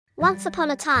Once upon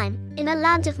a time, in a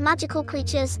land of magical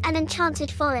creatures and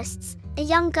enchanted forests, a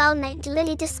young girl named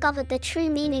Lily discovered the true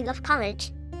meaning of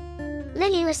courage.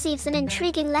 Lily receives an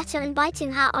intriguing letter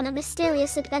inviting her on a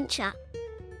mysterious adventure.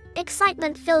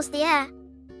 Excitement fills the air.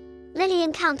 Lily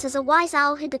encounters a wise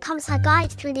owl who becomes her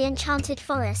guide through the enchanted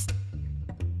forest.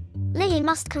 Lily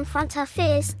must confront her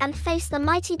fears and face the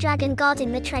mighty dragon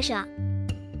guarding the treasure.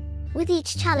 With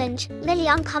each challenge, Lily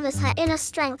uncovers her inner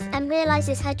strength and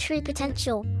realizes her true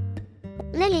potential.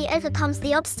 Lily overcomes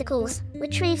the obstacles,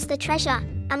 retrieves the treasure,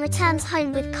 and returns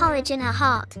home with courage in her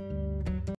heart.